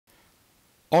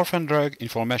Orphan drug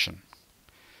information.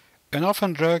 An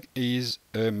orphan drug is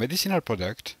a medicinal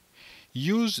product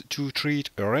used to treat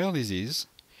a rare disease,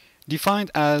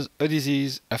 defined as a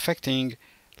disease affecting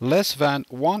less than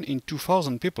 1 in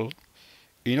 2,000 people,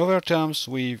 in other terms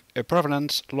with a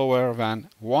prevalence lower than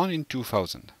 1 in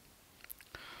 2,000.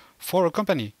 For a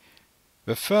company,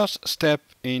 the first step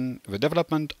in the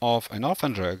development of an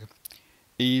orphan drug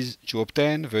is to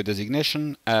obtain the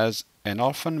designation as an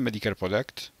orphan medical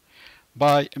product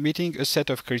by meeting a set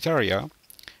of criteria,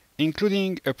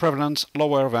 including a prevalence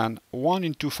lower than 1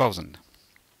 in 2,000.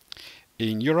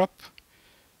 In Europe,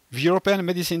 the European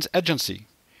Medicines Agency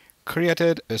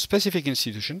created a specific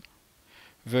institution,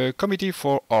 the Committee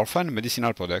for Orphan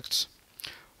Medicinal Products,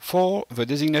 for the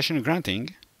designation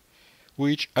granting,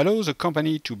 which allows a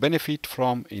company to benefit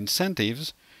from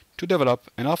incentives to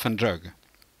develop an orphan drug.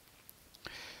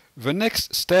 The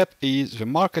next step is the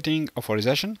marketing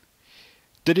authorization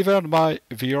delivered by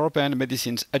the European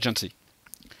Medicines Agency.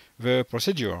 The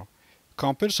procedure,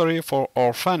 compulsory for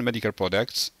orphan medical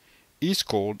products, is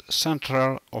called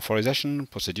Central Authorization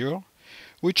Procedure,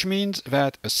 which means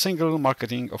that a single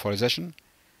marketing authorization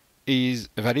is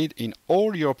valid in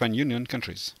all European Union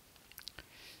countries.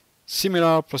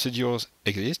 Similar procedures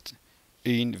exist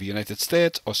in the United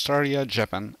States, Australia,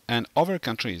 Japan, and other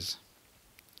countries.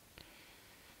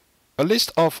 A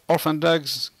list of orphan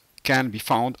drugs can be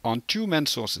found on two main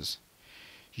sources: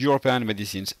 European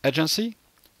Medicines Agency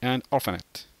and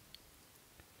Orphanet.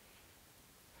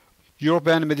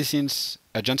 European Medicines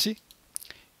Agency,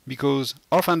 because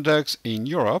orphan drugs in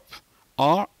Europe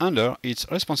are under its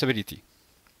responsibility.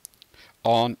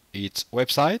 On its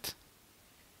website,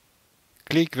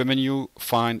 click the menu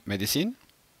Find Medicine.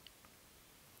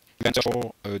 You can search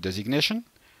for a designation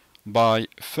by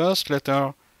first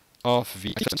letter of the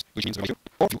sentence, which means the molecule,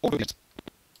 or view all the elements.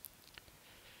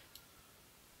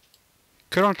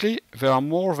 Currently, there are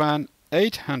more than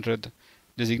 800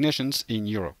 designations in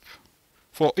Europe.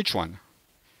 For each one,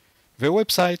 the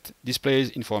website displays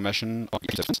information on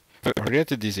each substance, the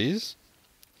related disease,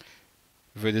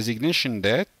 the designation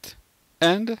date,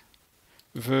 and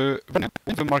the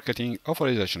marketing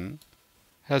authorization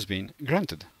has been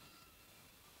granted.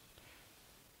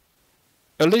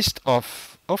 A list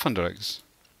of orphan drugs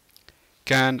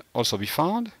can also be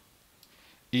found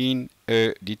in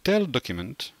a detailed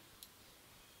document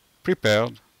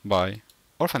prepared by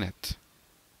Orphanet.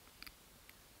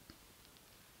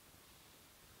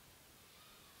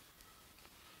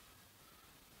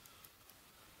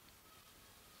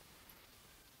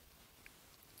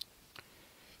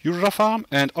 EURORDIS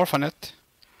and Orphanet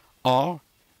are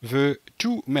the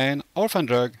two main orphan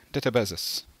drug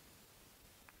databases.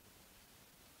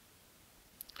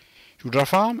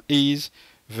 EURORDIS is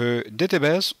the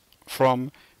database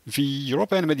from the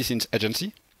European Medicines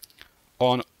Agency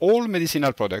on all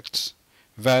medicinal products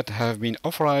that have been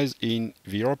authorized in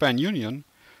the European Union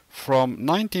from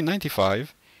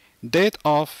 1995, date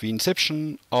of the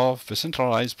inception of the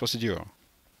centralized procedure.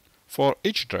 For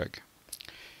each drug,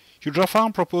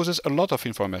 EURORDIS proposes a lot of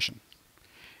information,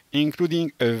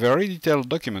 including a very detailed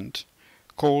document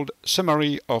called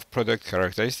Summary of Product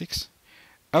Characteristics,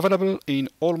 available in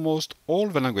almost all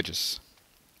the languages.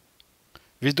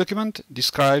 This document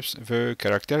describes the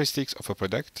characteristics of a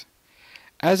product,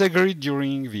 as agreed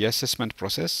during the assessment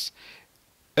process,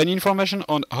 and information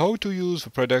on how to use the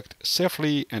product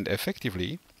safely and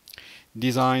effectively,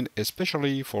 designed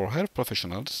especially for health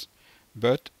professionals,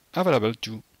 but available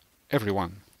to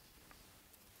everyone.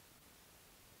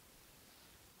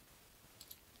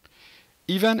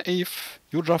 Even if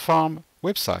EURORDIS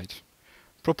website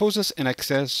proposes an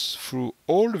access through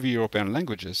all the European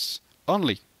languages,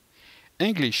 only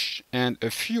English and a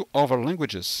few other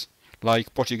languages,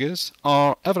 like Portuguese,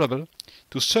 are available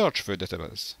to search the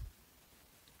database.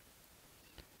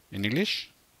 In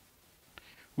English,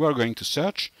 we are going to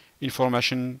search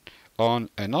information on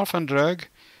an orphan drug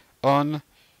called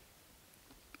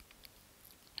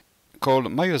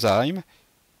myozyme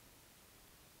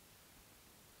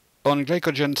on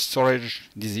glycogen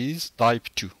storage disease type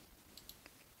 2.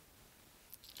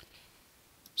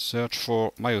 Search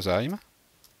for myozyme.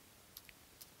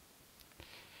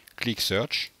 Click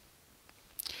Search.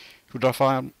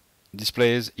 EURORDIS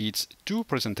displays its two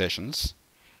presentations.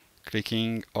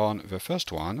 Clicking on the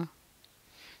first one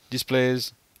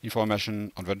displays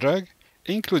information on the drug,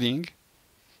 including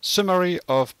summary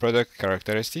of product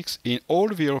characteristics in all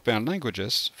the European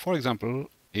languages, for example,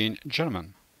 in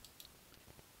German.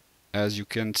 As you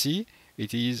can see,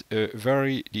 it is a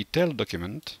very detailed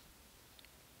document.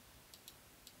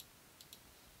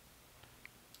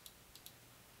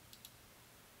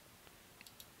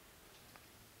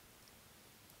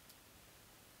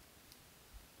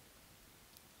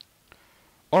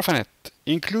 Orphanet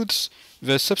includes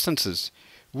the substances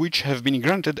which have been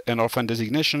granted an orphan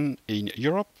designation in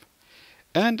Europe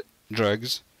and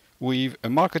drugs with a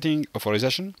marketing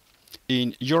authorization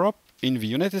in Europe, in the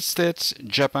United States,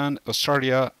 Japan,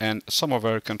 Australia, and some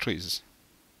other countries.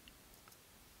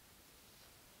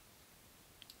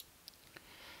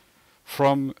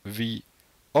 From the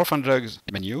orphan drugs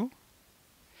menu,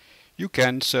 you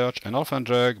can search an orphan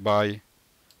drug by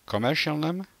commercial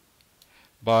name,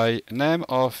 by name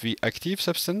of the active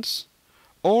substance,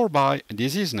 or by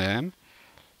disease name,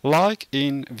 like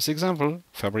in this example,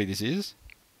 Fabry disease.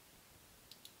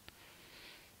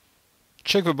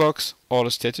 Check the box All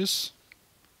status.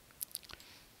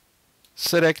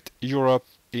 Select Europe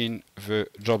in the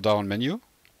drop-down menu.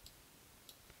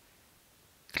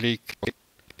 Click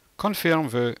Confirm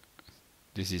the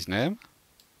disease name.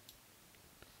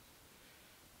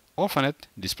 Orphanet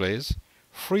displays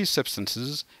 3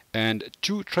 substances and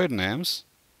 2 trade names,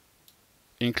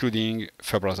 including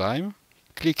Fabrazyme.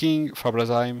 Clicking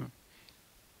Fabrazyme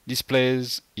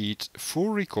displays its full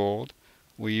record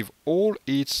with all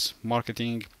its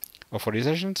marketing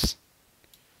authorizations.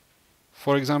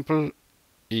 For example,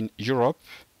 in Europe,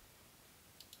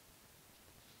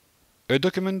 a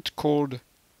document called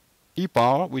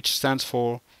EPAR, which stands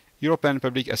for European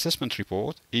Public Assessment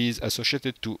Report, is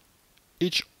associated to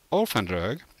each orphan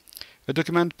drug, a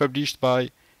document published by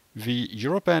the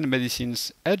European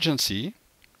Medicines Agency.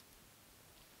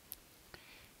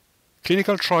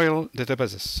 Clinical trial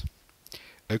databases.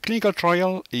 A clinical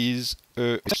trial is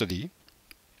a study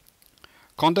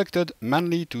conducted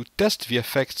mainly to test the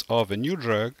effects of a new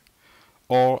drug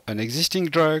or an existing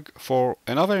drug for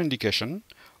another indication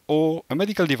or a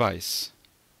medical device.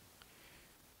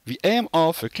 The aim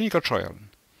of a clinical trial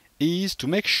is to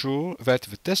make sure that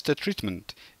the tested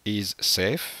treatment is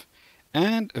safe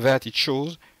and that it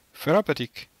shows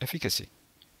therapeutic efficacy.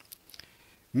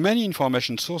 Many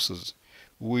information sources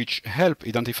which help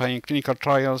identifying clinical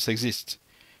trials exist,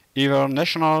 either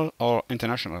national or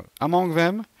international. Among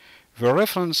them, the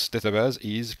reference database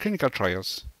is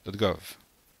clinicaltrials.gov.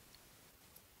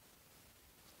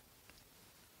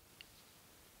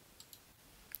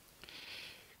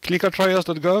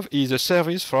 Clinicaltrials.gov is a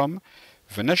service from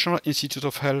the National Institute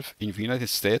of Health in the United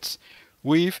States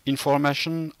with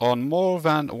information on more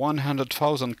than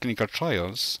 100,000 clinical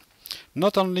trials,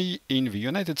 not only in the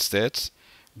United States,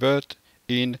 but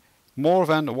in more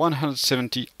than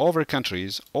 170 other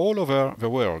countries all over the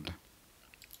world.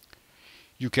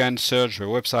 You can search the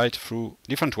website through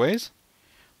different ways,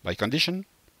 by condition,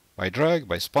 by drug,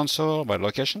 by sponsor, by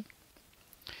location.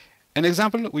 An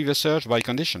example with a search by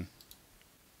condition.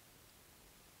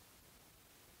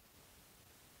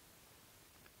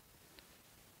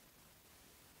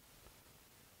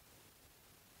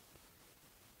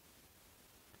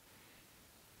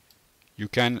 You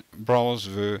can browse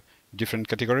the different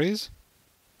categories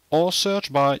or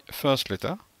search by first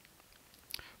letter.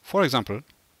 For example,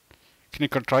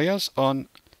 clinical trials on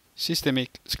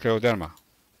systemic scleroderma.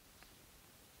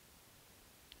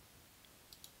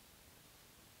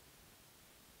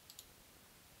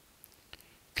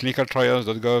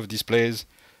 Clinicaltrials.gov displays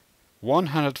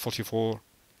 144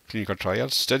 clinical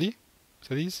trials studies,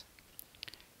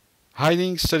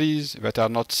 hiding studies that are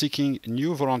not seeking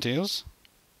new volunteers,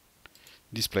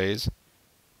 displays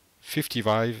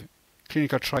 55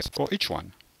 clinical trials for each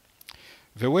one.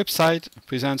 The website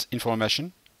presents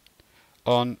information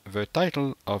on the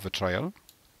title of the trial,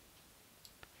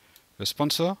 the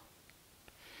sponsor,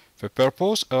 the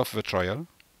purpose of the trial,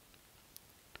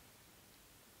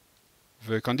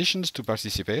 the conditions to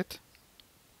participate,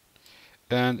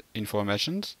 and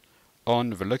information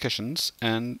on the locations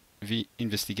and the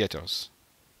investigators.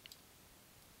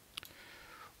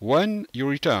 When you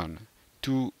return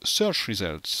to search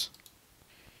results,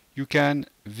 you can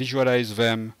visualize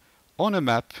them on a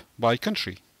map by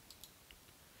country.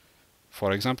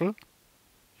 For example,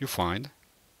 you find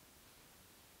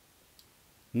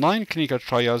 9 clinical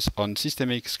trials on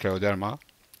systemic scleroderma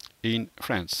in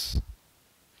France.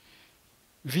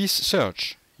 This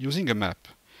search using a map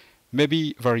may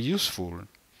be very useful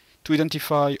to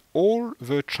identify all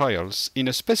the trials in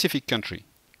a specific country.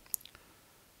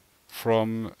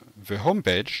 From the home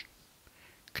page,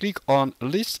 click on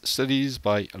List Studies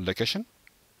by Location.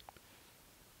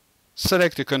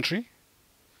 Select a country,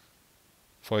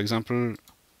 for example,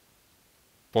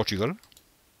 Portugal.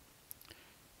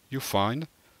 You find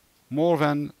more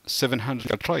than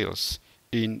 700 trials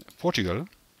in Portugal,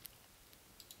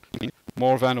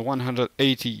 more than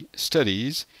 180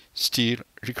 studies still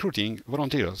recruiting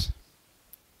volunteers.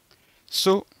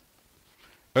 So,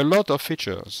 a lot of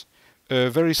features, a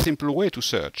very simple way to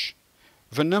search,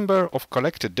 the number of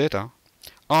collected data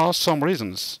are some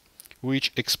reasons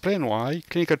which explain why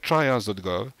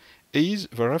clinicaltrials.gov is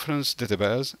the reference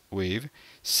database with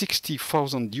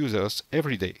 60,000 users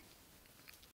every day.